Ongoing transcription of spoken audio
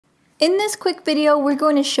In this quick video, we're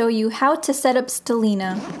going to show you how to set up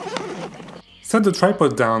Stellina. Set the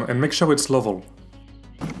tripod down and make sure it's level.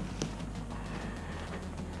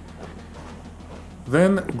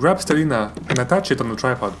 Then grab Stellina and attach it on the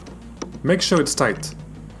tripod. Make sure it's tight.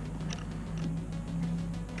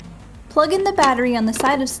 Plug in the battery on the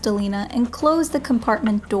side of Stellina and close the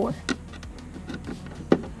compartment door.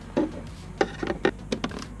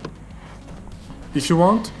 If you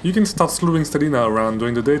want, you can start slewing Stellina around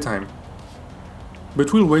during the daytime.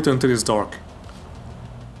 But we'll wait until it's dark.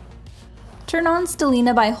 Turn on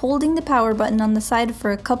Stellina by holding the power button on the side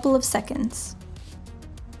for a couple of seconds.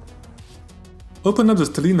 Open up the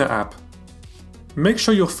Stellina app. Make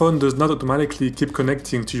sure your phone does not automatically keep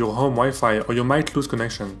connecting to your home Wi-Fi or you might lose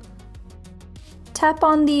connection. Tap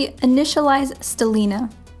on the Initialize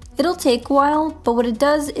Stellina. It'll take a while, but what it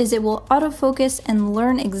does is it will autofocus and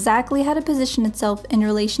learn exactly how to position itself in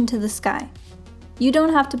relation to the sky. You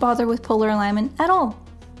don't have to bother with polar alignment at all.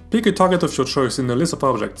 Pick a target of your choice in the list of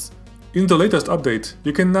objects. In the latest update,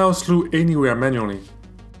 you can now slew anywhere manually.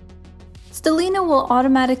 Stellina will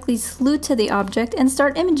automatically slew to the object and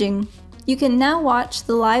start imaging. You can now watch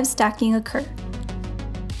the live stacking occur.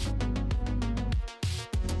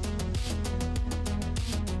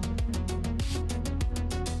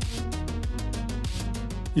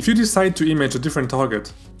 If you decide to image a different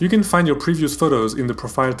target, you can find your previous photos in the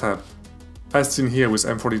Profile tab, as seen here with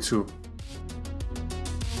M42.